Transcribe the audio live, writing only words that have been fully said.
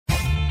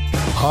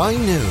High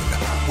Noon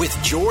with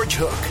George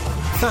Hook.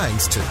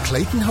 Thanks to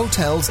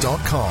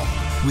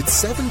ClaytonHotels.com with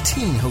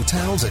 17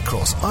 hotels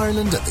across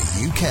Ireland and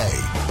the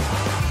UK.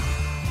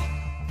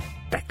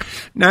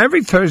 Now,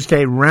 every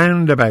Thursday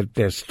round about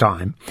this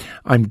time,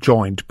 I'm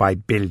joined by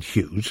Bill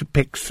Hughes, who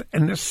picks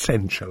an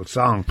essential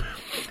song.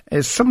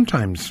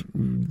 Sometimes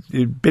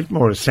a bit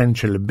more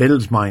essential in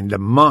Bill's mind than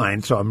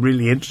mine, so I'm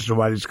really interested in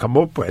what he's come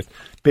up with.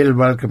 Bill,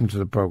 welcome to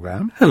the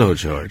programme. Hello,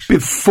 George.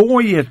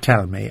 Before you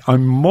tell me,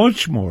 I'm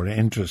much more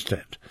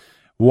interested.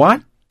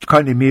 What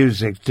kind of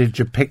music did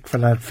you pick for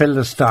that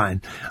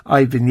Philistine,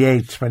 Ivan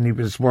Yates, when he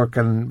was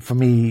working for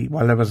me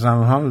while I was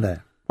on holiday?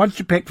 What did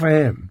you pick for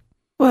him?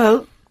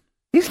 Well,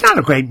 he's not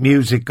a great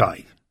music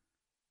guy.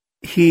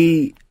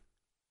 He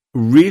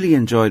really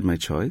enjoyed my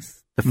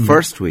choice. The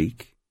first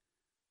week,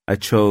 I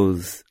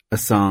chose a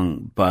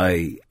song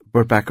by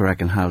Burt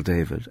Bacharach and Hal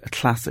David, a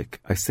classic,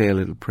 I Say a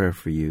Little Prayer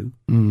for You,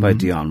 by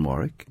Dionne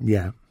Warwick.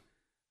 Yeah.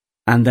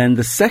 And then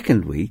the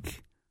second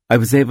week, I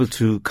was able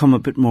to come a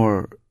bit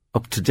more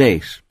up to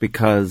date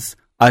because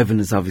Ivan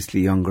is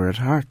obviously younger at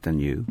heart than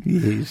you.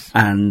 Yes.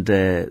 And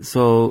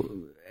so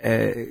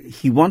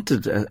he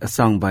wanted a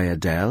song by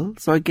Adele,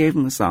 so I gave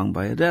him a song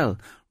by Adele,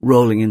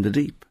 Rolling in the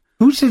Deep.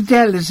 Who's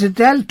Adele? Is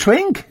Adele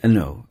Twink?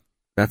 No,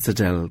 that's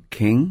Adele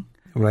King.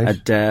 Right.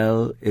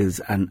 Adele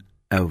is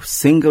a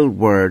single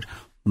word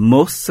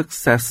most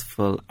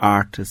successful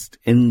artist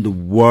in the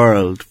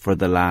world for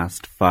the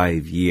last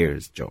 5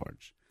 years,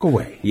 George. Go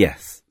away.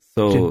 Yes.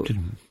 So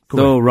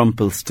away.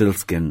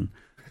 Rumpelstiltskin.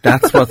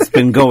 That's what's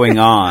been going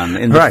on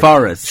in the Right.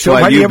 forest So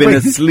while what you've do you been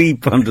bring-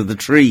 asleep under the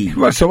tree.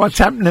 Well, so what's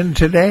happening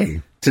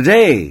today?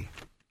 Today,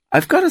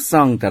 I've got a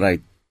song that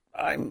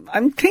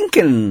I'm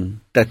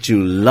thinking that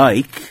you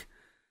like.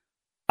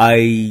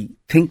 I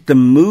think the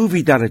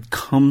movie that it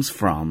comes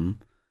from,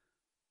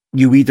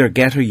 you either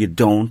get or you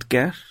don't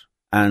get.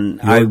 And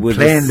You're I would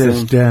playing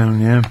this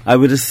down, yeah. I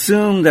would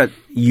assume that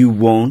you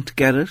won't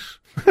get it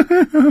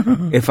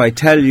if I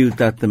tell you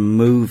that the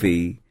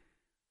movie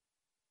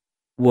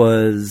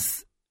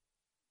was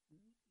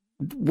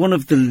one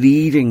of the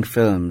leading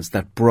films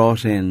that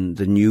brought in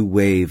the new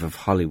wave of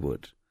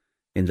Hollywood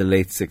in the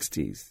late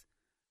 60s.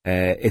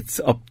 It's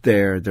up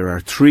there. There are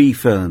 3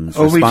 films.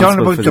 Are we talking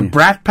responsible about for the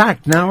Brat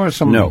Pack now or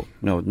something?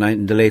 No,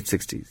 in the late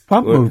 60s.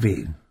 What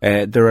movie?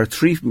 There are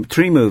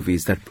three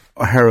movies that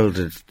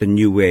heralded the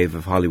new wave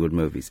of Hollywood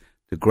movies.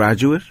 The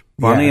Graduate,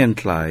 Bonnie and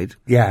Clyde,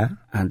 Yeah.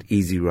 and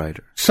Easy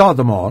Rider. Saw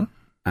them all.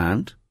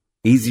 And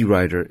Easy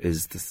Rider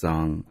is the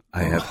song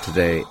I have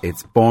today.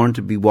 It's Born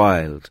to be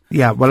Wild.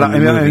 Yeah, well, from the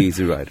movie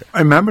Easy Rider. I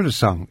remember the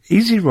song.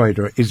 Easy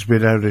Rider is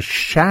without a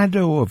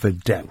shadow of a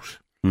doubt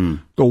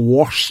the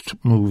worst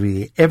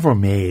movie ever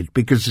made,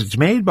 because it's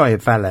made by a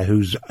fella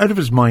who's out of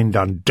his mind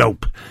on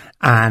dope,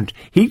 and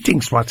he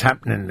thinks what's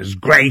happening is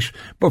great,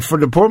 but for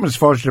the poor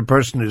misfortunate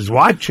person who's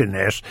watching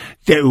it,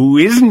 who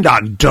isn't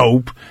on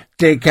dope,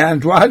 they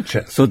can't watch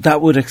it. So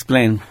that would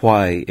explain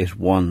why it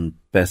won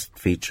Best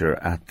Feature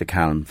at the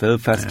Cannes Film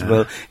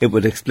Festival. It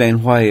would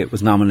explain why it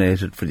was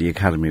nominated for the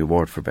Academy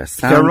Award for Best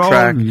Soundtrack. They're all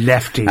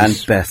lefties. And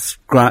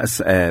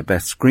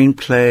Best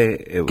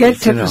Screenplay.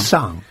 Get to the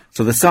song.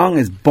 So the song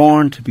is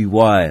Born to be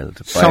Wild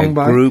by a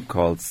group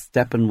called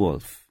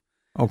Steppenwolf.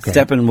 Okay.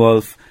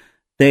 Steppenwolf.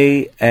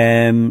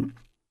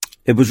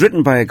 It was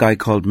written by a guy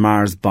called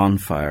Mars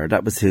Bonfire.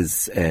 That was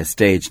his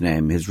stage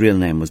name. His real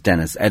name was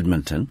Dennis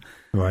Edmonton.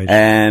 Right.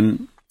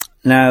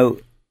 Now,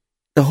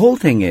 the whole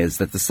thing is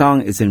that the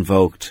song is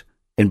invoked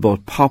in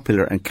both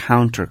popular and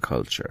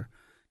counterculture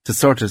to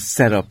sort of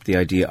set up the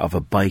idea of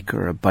a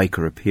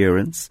biker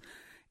appearance.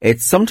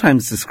 It's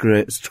sometimes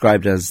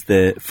described as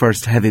the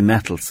first heavy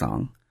metal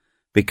song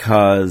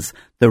because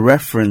the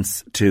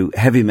reference to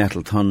heavy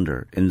metal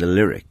thunder in the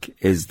lyric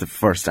is the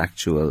first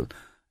actual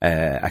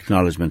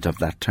acknowledgement of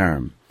that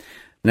term.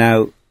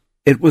 Now,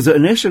 it was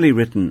initially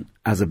written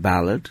as a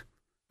ballad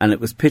and it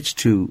was pitched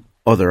to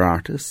other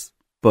artists,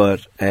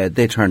 but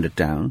they turned it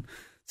down.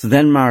 So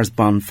then Mars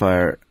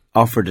Bonfire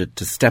offered it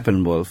to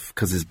Steppenwolf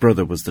because his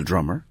brother was the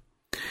drummer.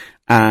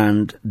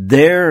 And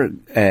their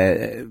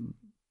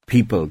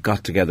people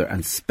got together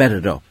and sped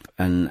it up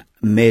and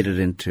made it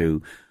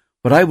into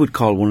what I would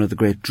call one of the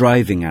great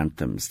driving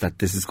anthems, that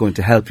this is going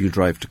to help you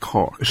drive to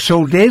Cork.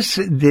 So this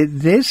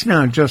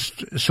now,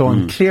 just so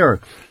I'm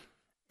clear,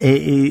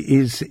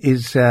 is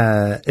it's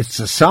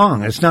a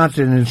song. It's not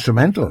an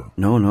instrumental.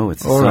 No,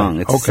 it's a All song.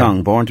 right. It's a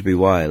song, Born to be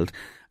Wild.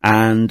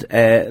 And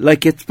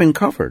it's been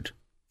covered.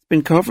 It's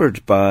been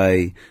covered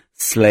by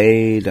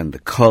Slade and The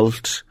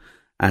Cult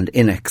and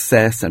In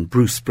Excess and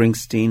Bruce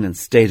Springsteen and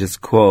Status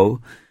Quo,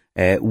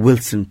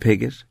 Wilson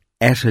Piggott,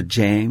 Etta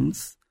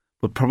James.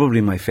 But probably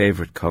my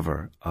favourite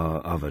cover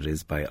of it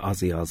is by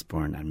Ozzy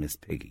Osbourne and Miss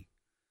Piggy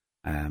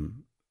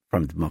from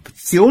the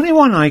Muppets. The only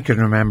one I can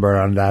remember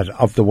on that,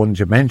 of the ones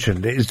you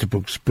mentioned, is the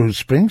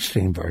Bruce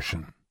Springsteen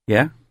version.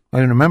 Yeah? I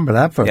remember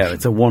that version. Yeah,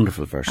 it's a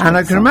wonderful version. And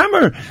I can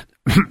remember,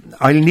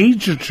 I'll need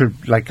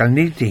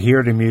to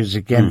hear the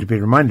music again to be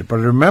reminded,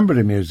 but I remember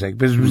the music,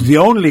 because it was the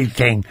only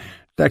thing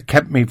that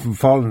kept me from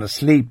falling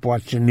asleep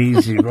watching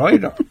Easy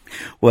Rider.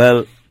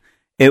 Well,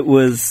 it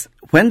was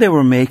when they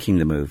were making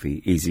the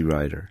movie Easy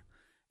Rider,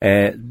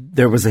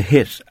 there was a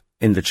hit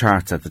in the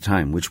charts at the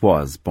time, which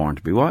was Born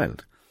to be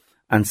Wild.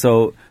 And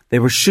so they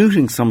were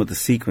shooting some of the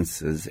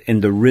sequences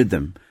in the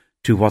rhythm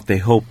to what they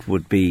hoped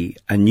would be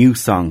a new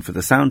song for the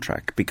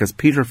soundtrack, because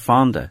Peter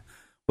Fonda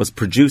was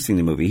producing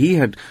the movie. He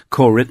had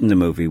co-written the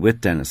movie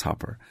with Dennis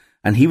Hopper,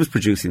 and he was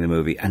producing the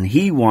movie, and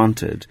he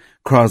wanted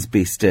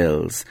Crosby,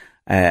 Stills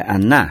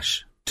and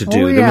Nash to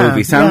do the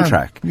movie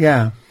soundtrack.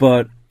 Yeah.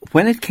 But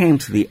when it came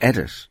to the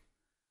edit,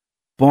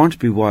 Born to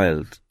be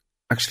Wild,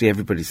 actually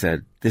everybody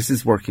said, this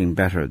is working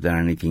better than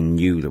anything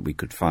new that we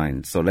could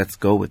find, so let's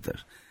go with it.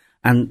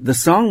 And the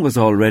song was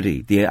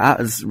already, the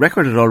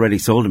record had already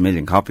sold 1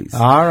 million copies.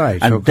 All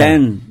right. And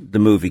then the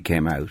movie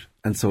came out,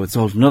 and so it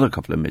sold another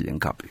couple of million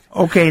copies.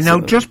 Okay, now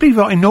just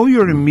before, I know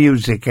you're a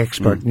music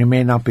expert and you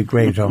may not be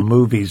great on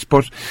movies,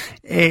 but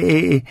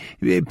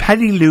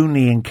Paddy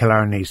Looney in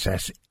Killarney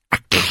says, a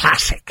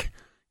classic.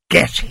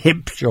 Get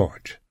hip,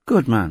 George.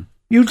 Good man.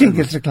 You think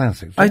it's a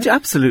classic? I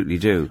absolutely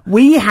do.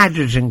 We had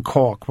it in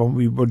Cork when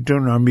we were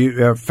doing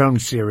our film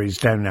series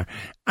down there,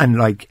 and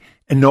like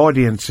an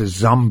audience of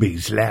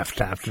zombies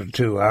left after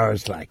 2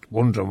 hours, like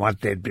wondering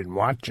what they'd been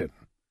watching.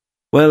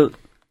 Well,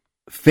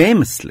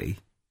 famously,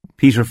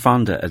 Peter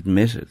Fonda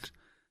admitted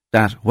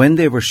that when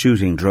they were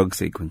shooting drug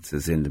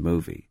sequences in the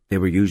movie, they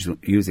were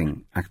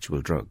using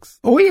actual drugs.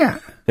 Oh yeah,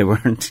 they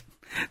weren't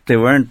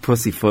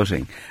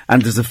pussyfooting.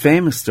 And there's a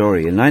famous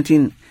story in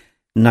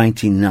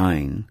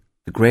 1999.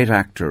 The great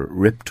actor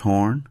Rip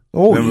Torn.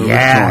 Oh,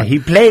 yeah. He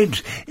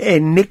played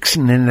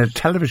Nixon in a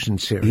television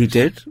series. He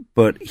did,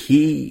 but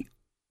he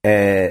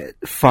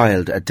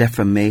filed a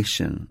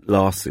defamation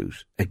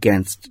lawsuit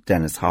against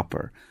Dennis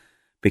Hopper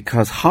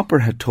because Hopper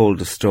had told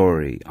a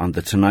story on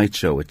The Tonight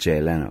Show with Jay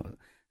Leno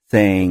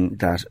saying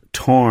that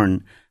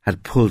Torn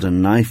had pulled a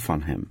knife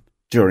on him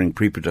during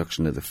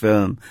pre-production of the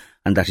film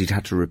and that he'd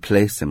had to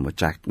replace him with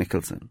Jack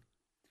Nicholson.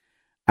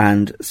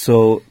 And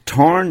so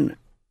Torn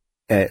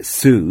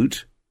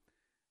sued.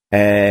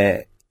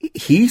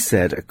 He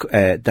said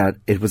that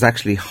it was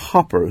actually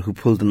Hopper who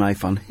pulled the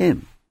knife on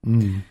him.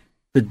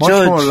 Much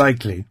more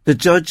likely. The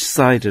judge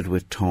sided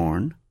with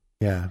Torn,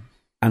 and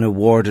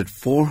awarded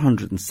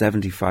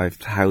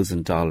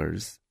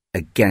 $475,000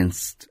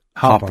 against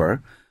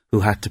Hopper, who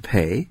had to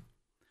pay.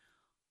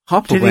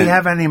 Did he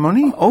have any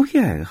money? Oh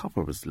yeah,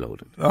 Hopper was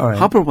loaded. All right.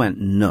 Hopper went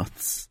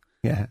nuts.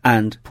 Yeah,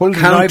 and pulled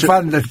the knife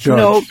on the judge.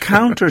 No,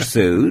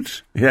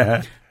 countersued.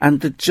 Yeah,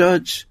 and the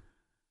judge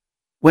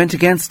went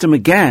against him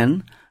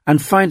again and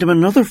fined him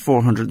another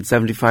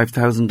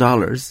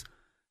 $475,000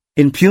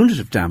 in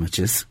punitive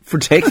damages for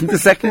taking the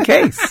second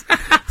case.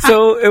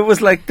 So it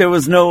was like there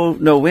was no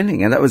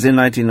winning, and that was in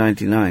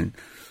 1999.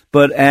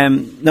 But I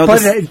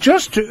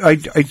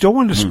don't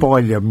want to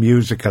spoil your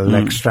musical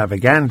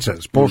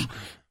extravaganzas, but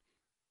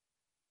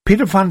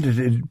Peter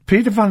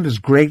Fonda's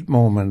great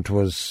moment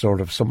was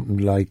sort of something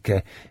like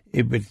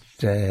it with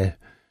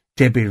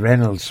Debbie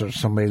Reynolds or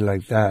somebody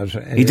like that.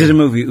 He did a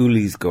movie,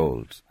 Uli's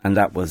Gold, and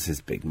that was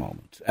his big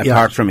moment,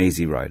 apart from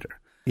Easy Rider.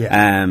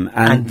 Yeah.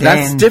 And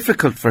that's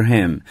difficult for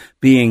him,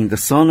 being the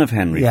son of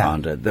Henry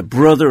Fonda, the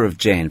brother of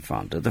Jane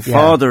Fonda, the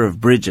father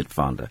of Bridget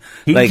Fonda.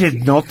 He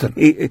did nothing.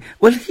 He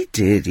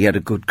did. He had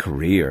a good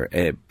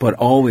career, but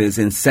always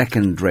in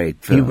second-rate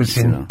films. He was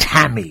in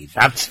Tammy.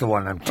 That's the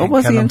one I'm thinking of. Oh,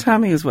 was he in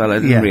Tammy as well? I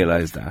didn't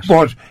realise that.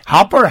 But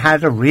Hopper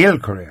had a real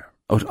career.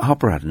 Oh,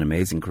 Hopper had an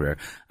amazing career,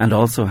 and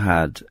also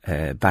had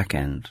Back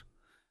End.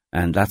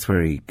 And that's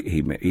where he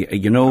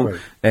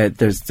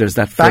there's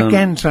that film. Back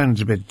End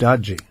sounds a bit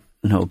dodgy.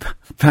 No,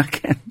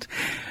 Back End.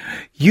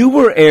 You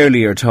were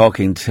earlier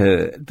talking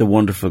to the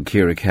wonderful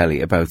Ciara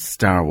Kelly about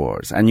Star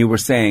Wars, and you were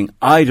saying,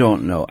 I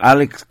don't know,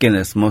 Alec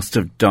Guinness must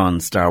have done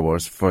Star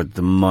Wars for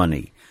the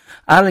money.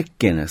 Alec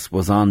Guinness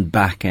was on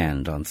Back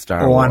End on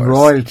Star Wars. Oh, on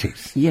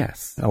royalties?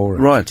 Yes. Oh, right.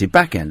 Royalty,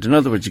 Back End. In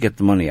other words, you get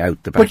the money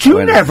out the back. But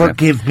you never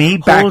give me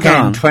Back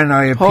End when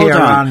I appear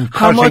on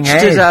Cutting How much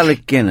Edge. did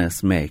Alec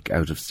Guinness make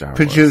out of Star Wars?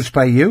 Produced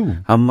by you.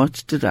 How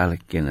much did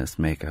Alec Guinness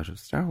make out of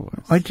Star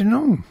Wars? I don't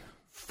know.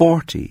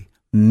 $40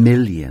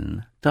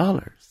 million.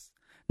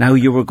 Now,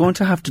 you were going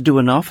to have to do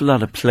an awful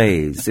lot of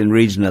plays in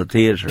regional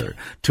theatre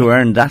to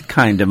earn that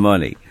kind of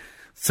money.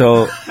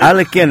 So,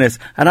 Alec Guinness,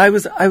 and I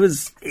was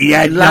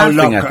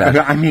laughing at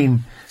that. I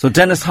mean, so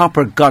Dennis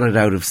Hopper got it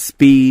out of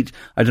Speed.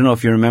 I don't know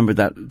if you remember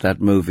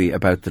that movie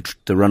about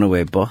the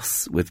runaway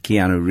bus with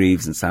Keanu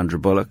Reeves and Sandra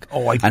Bullock.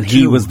 Oh, I do. And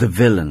he was the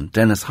villain.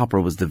 Dennis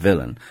Hopper was the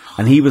villain,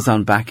 and he was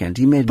on Back End.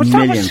 He made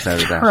millions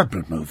out of that. But that was a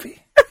terrible movie.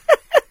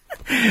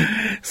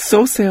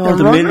 So say all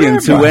the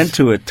millions who went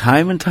to it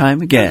time and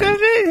time again.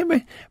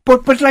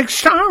 But like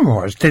Star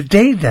Wars, the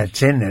day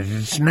that's in it,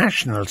 it's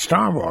National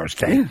Star Wars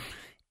Day.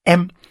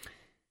 Yeah.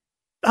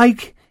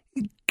 Like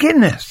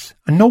Guinness,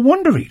 and no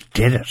wonder he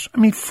did it. I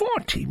mean,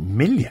 40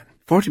 million.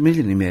 40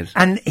 million he made.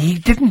 And he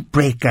didn't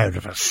break out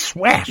of a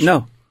sweat.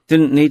 No,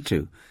 didn't need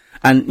to.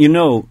 And you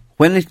know,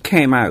 when it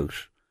came out,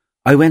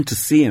 I went to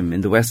see him in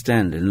the West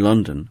End in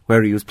London,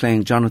 where he was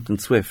playing Jonathan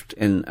Swift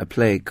in a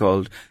play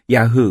called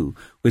Yahoo,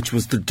 which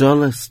was the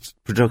dullest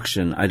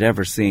production I'd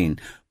ever seen,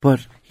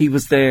 But he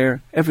was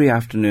there every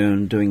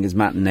afternoon doing his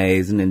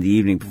matinees and in the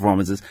evening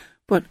performances.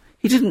 But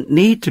he didn't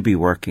need to be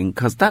working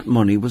because that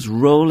money was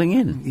rolling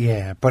in.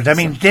 Yeah, but I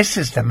mean, this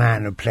is the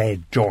man who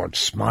played George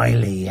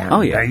Smiley.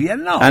 And, you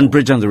know. And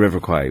Bridge on the River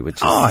Kwai,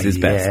 which is his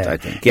best, I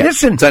think. Yeah.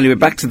 Listen. So anyway,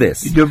 back to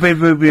this.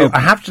 I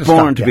have to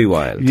Born stop to be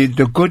Wild.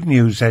 The good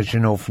news, as you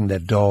know from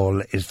the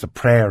Dáil, is the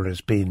prayer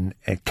has been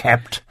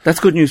kept. That's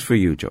good news for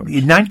you, George.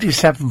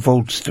 97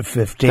 votes to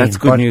 15. That's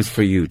good news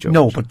for you, George.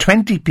 No, but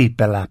 20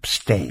 people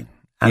abstain.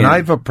 And I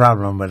have a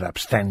problem with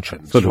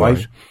abstentions,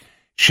 right?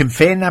 Sinn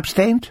Féin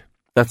abstained?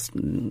 That's,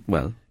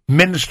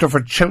 Minister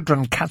for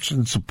Children,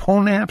 Catherine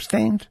Sapone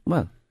abstained?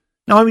 Well.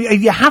 No, I mean,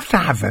 you have to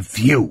have a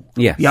view.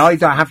 Yes. You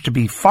either have to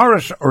be for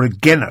it or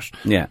against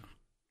it. Yeah.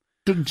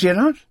 Do you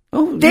not?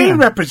 Oh, they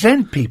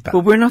represent people. But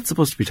we're not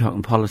supposed to be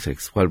talking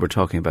politics while we're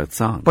talking about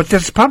songs. But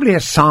there's probably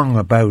a song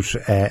about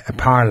a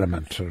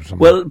parliament or something.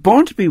 Well,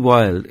 Born to be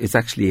Wild is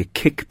actually a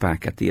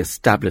kickback at the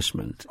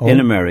establishment in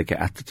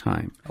America at the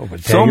time.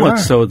 So much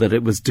so that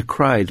it was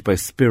decried by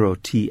Spiro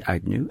T.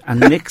 Agnew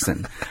and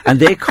Nixon. And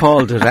they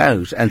called it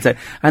out and said,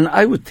 and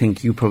I would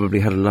think you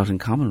probably had a lot in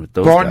common with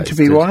those guys. Born to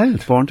be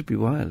Wild? Born to be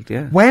Wild,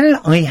 yeah. Well,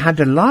 I had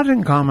a lot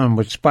in common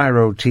with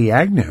Spiro T.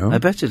 Agnew. I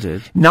bet you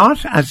did.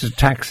 Not as a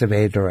tax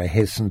evader, I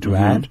hasten to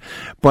add,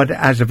 but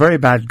as a very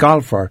bad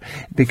golfer,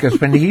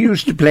 because when he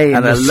used to play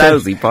and a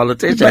lousy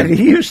politician. When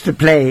he used to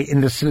play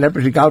in the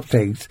celebrity golf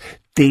things,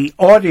 the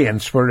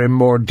audience were in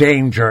more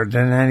danger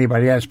than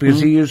anybody else because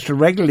he used to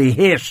regularly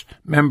hit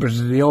members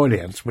of the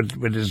audience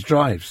with his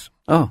drives.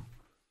 Oh.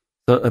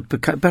 So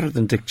better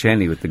than Dick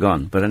Cheney with the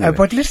gun, but anyway.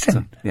 But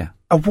listen,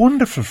 a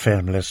wonderful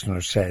film, listener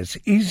says.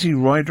 Easy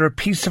Rider, a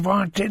piece of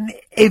art in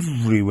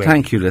every way.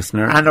 Thank you,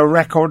 listener. And a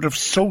record of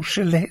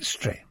social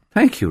history.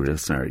 Thank you,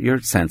 listener. You're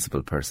a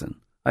sensible person.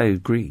 I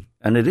agree.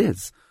 And it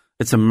is.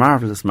 It's a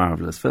marvellous,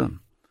 marvellous film.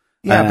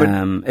 Yeah, but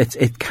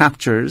it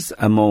captures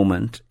a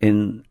moment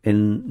in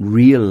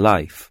real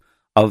life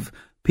of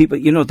people.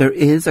 You know, there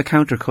is a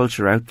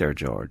counterculture out there,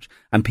 George,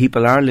 and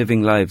people are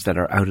living lives that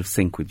are out of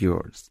sync with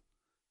yours.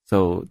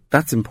 So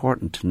that's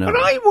important to know. But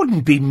I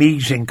wouldn't be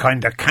meeting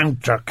kind of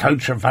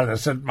counterculture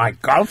fellas at my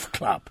golf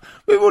club.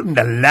 We wouldn't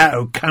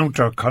allow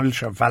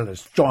counterculture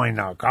fellas join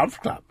our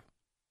golf club.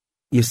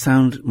 You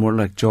sound more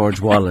like George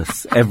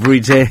Wallace every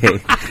day.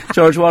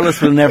 George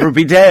Wallace will never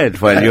be dead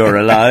while you're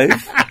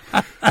alive.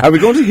 Are we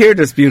going to hear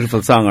this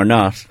beautiful song or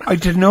not? I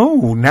don't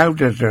know, now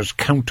that there's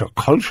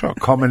counterculture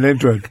coming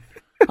into it.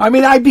 I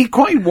mean, I'd be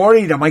quite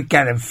worried I might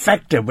get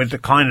infected with the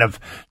kind of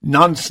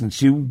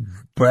nonsense you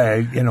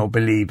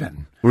believe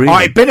in. Really? Oh,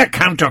 a bit of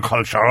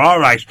counterculture, all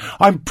right.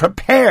 I'm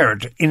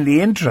prepared in the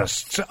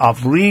interests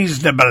of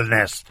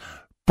reasonableness.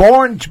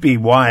 Born to be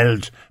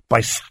Wild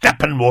by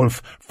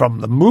Steppenwolf from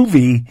the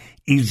movie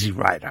Easy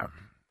Rider.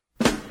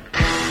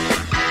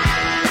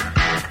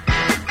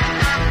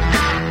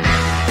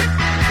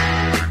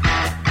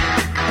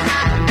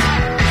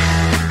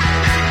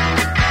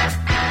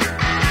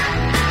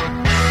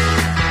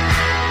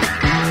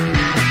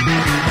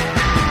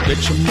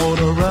 Get your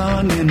motor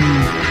running,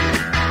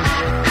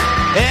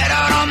 head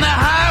out on the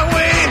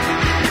highway,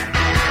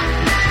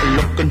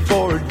 looking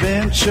for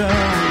adventure,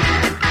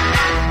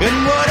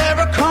 and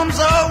whatever comes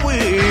our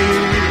way.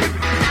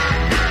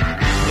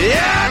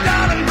 Yeah,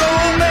 darling,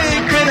 go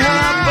make it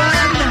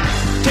happen.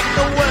 Take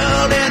the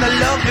world in a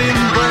loving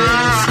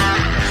embrace.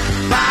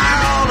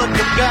 Fire all of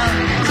the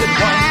guns at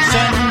once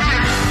and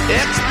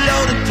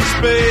explode into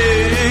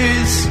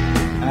space.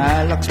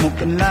 I like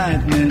smoking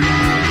lightning,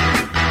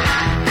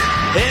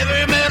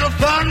 heavy metal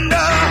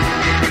thunder,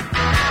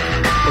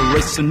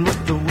 racing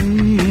with the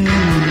wind,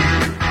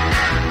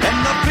 and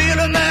the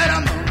feeling that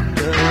I'm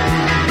under.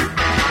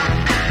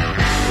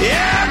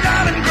 Yeah,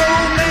 darling, go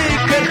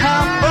make it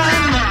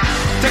happen.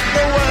 Take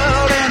the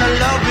world in a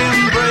love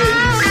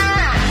embrace.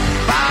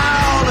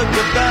 Fire all of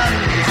your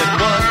guns at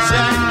once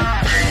and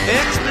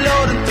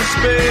explode into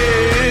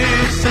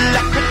space.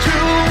 Like a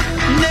true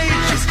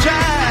nature's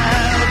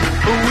child,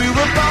 we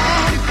were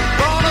born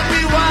to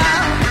be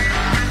wild.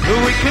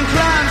 We can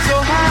climb so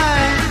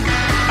high,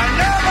 I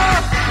never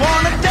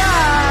wanna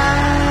die.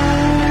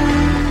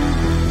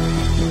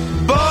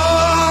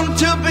 Born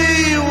to be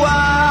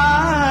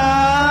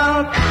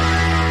wild.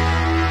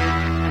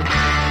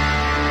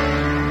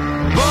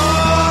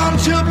 Born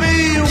to be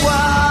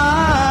wild.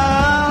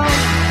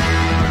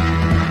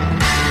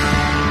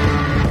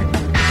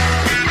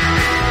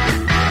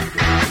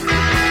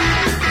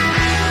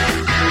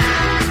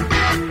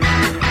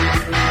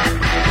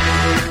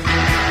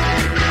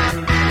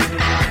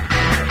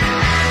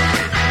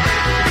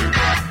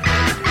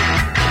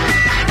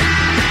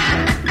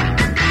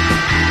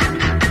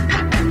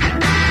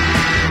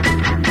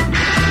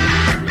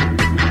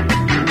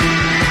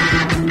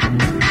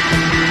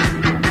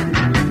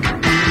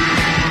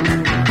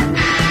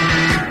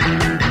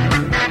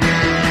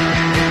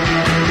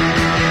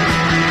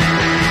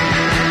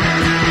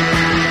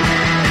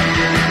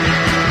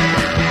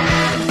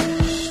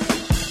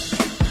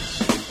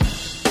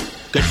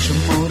 Get your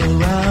motor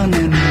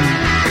running,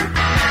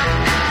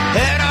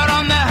 head out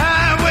on the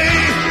highway,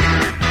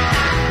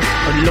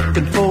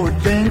 looking for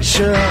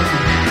adventure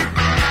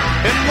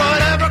and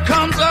whatever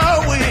comes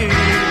our way.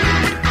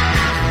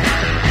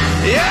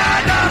 Yeah,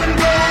 darling,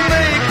 go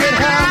make it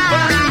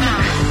happen.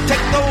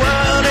 Take the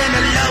world in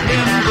a love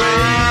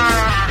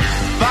embrace.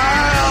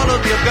 Fire all of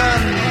your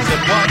guns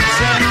at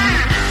once and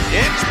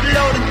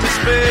explode into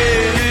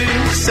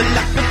space.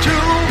 Like a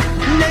true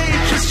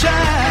nature's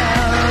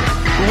child,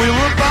 we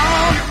were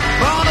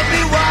born to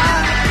be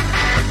wild.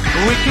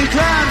 We can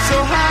climb so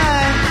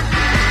high,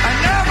 I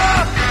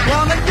never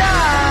wanna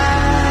die.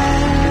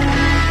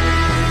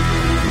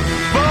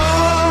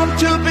 Born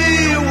to be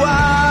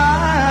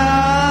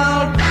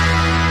wild.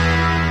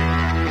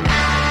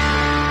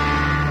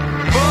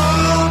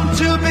 Born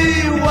to be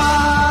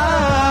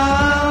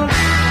wild.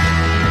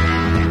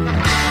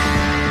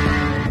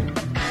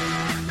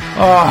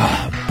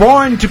 Oh,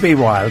 Born to be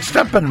Wild,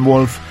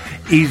 Steppenwolf,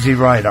 Easy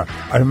Rider.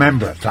 I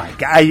remember it,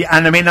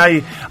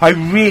 I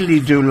really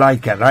do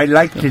like it. I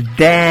liked it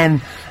then,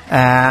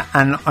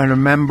 and I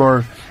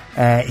remember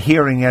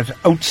hearing it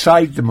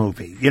outside the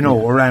movie,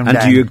 around And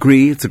then. do you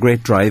agree it's a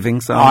great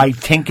driving song? I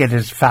think it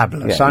is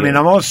fabulous. Yeah, I mean,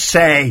 I must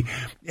say,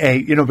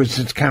 because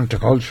it's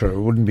counterculture, it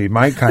wouldn't be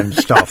my kind of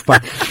stuff,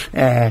 but,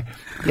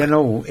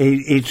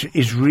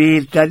 it's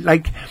really,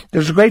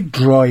 there's a great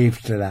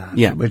drive to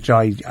that, which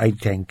I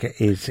think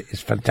is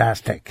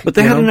fantastic. But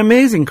they had an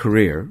amazing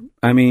career.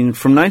 I mean,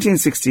 from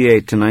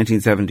 1968 to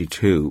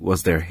 1972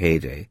 was their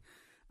heyday,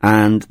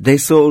 and they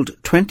sold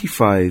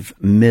 25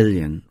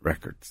 million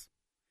records.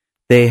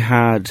 They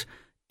had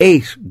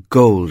 8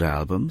 gold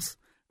albums,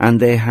 and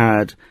they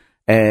had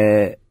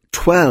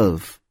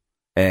 12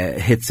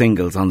 hit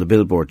singles on the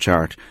Billboard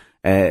chart.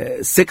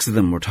 6 of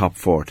them were top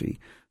 40.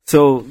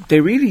 So they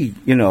really,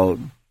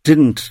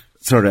 didn't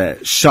sort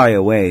of shy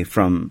away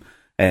from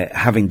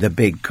having the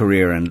big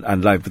career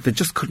and life, but they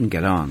just couldn't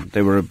get on.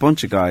 They were a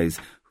bunch of guys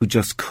who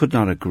just could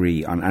not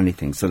agree on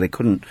anything, so they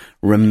couldn't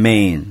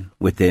remain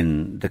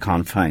within the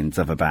confines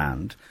of a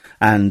band.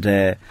 And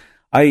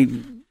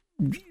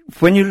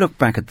when you look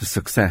back at the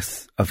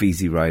success of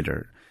Easy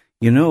Rider,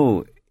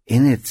 in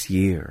its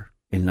year,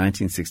 in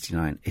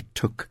 1969, it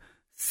took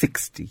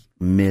 $60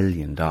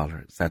 million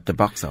at the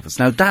box office.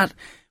 Now that,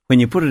 when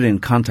you put it in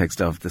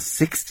context of the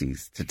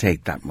 60s, to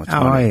take that much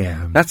money,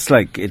 that's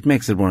it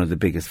makes it one of the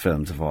biggest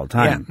films of all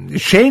time. Yeah.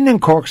 Shane in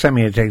Cork sent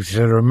me a text. He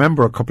said, I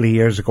remember a couple of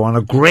years ago on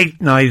a great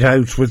night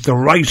out with the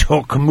Right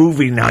Hook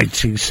movie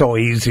nights, he saw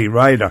Easy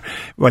Rider.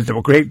 Well, they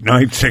were great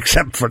nights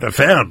except for the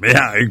film.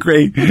 Yeah, I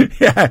agree.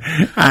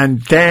 Yeah. And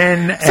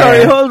then...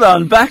 Sorry, hold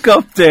on. Back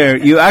up there.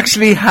 You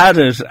actually had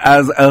it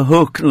as a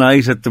Hook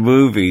night at the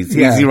movies,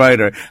 Easy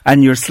Rider,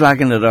 and you're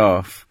slagging it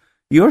off.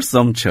 You're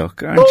some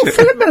chuck, aren't you?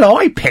 Philip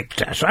Malloy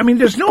picked it. I mean,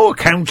 there's no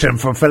accounting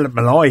for Philip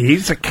Malloy.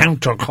 He's a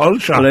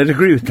counterculture. Well, I'd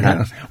agree with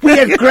that. Yeah. We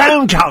had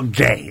Groundhog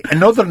Day,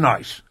 another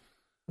night.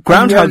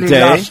 Groundhog Day.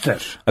 Lost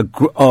it.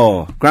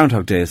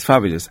 Groundhog Day is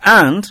fabulous.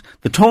 And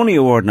the Tony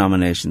Award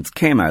nominations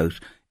came out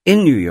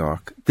in New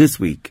York this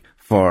week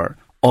for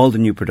all the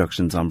new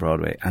productions on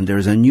Broadway. And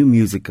there's a new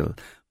musical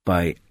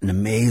by an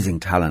amazing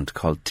talent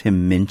called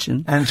Tim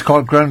Minchin. And it's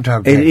called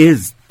Groundhog Day. It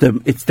is.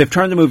 They've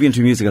turned the movie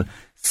into a musical.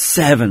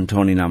 7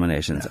 Tony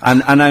nominations.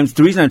 And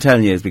the reason I'm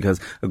telling you is because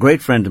a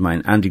great friend of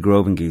mine, Andy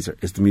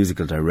Grovengieser, is the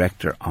musical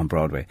director on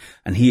Broadway,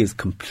 and he is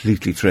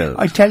completely thrilled.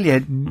 I tell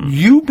you,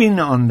 you being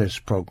on this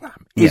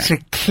programme is a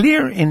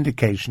clear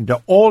indication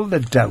to all the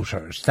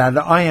doubters that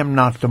I am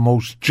not the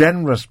most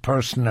generous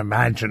person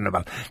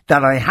imaginable,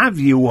 that I have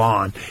you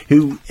on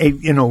who,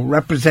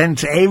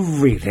 represents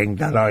everything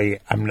that I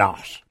am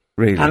not.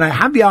 Really? And I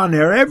have you on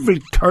here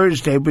every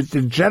Thursday with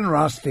the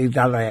generosity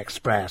that I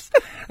express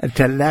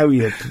to allow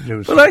you to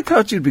do so. Well, I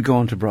thought you'd be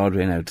going to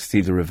Broadway now to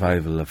see the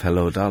revival of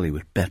Hello Dolly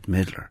with Bette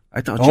Midler. I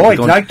thought I'd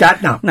like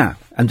that now. No,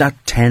 and that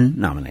 10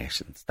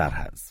 nominations that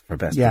has for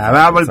best.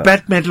 Yeah, well,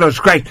 Bette Midler's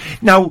great.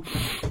 Now,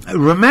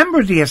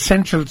 remember the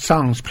Essential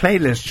Songs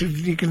playlist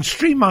you can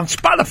stream on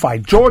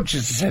Spotify.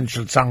 George's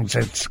Essential Songs,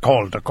 it's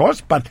called, of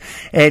course, but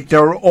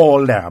they're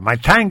all there. My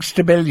thanks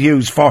to Bill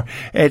Hughes for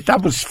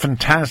that was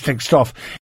fantastic stuff.